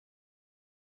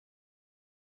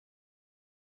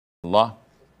Allah.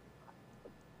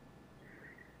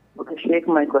 Okay, Sheikh,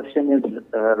 my question is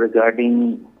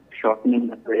regarding shortening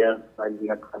the prayers while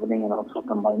we are traveling and also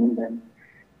combining them.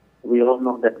 We all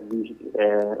know that we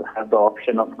have the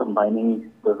option of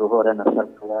combining the Zuhur and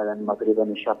Asr prayer and Maghrib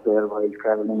and Isha prayer while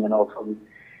traveling, and also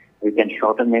we can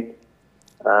shorten it.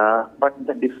 But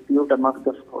the dispute amongst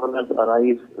the scholars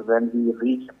arises when we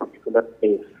reach a particular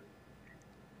place.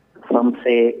 Some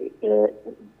say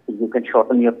you can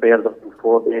shorten your prayers up to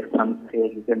 4 days. Some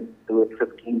say you can do it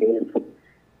 15 days.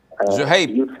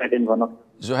 Zuhaib, you said in one of...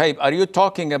 Zuhaib, are you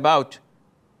talking about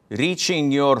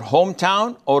reaching your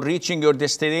hometown or reaching your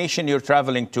destination you're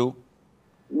traveling to?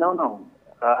 No.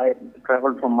 I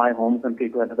traveled from my home country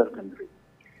to another country.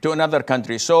 To another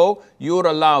country. So you're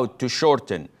allowed to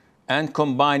shorten and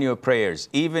combine your prayers.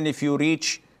 Even if you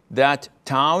reach that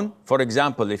town, for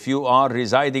example, if you are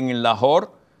residing in Lahore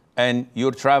and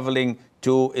you're traveling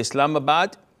to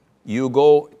Islamabad, you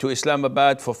go to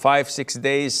Islamabad for 5, 6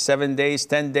 days, 7 days,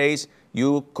 10 days,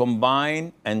 you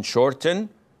combine and shorten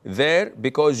there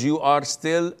because you are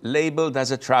still labeled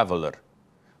as a traveler.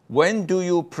 When do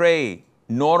you pray?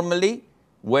 Normally,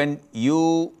 when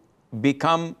you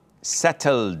become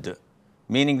settled,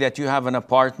 meaning that you have an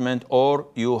apartment or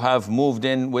you have moved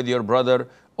in with your brother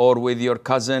or with your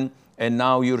cousin and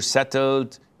now you're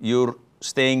settled, you're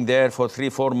staying there for 3,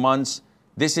 4 months.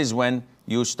 This is when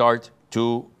you start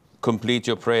to complete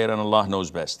your prayer, and Allah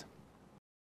knows best.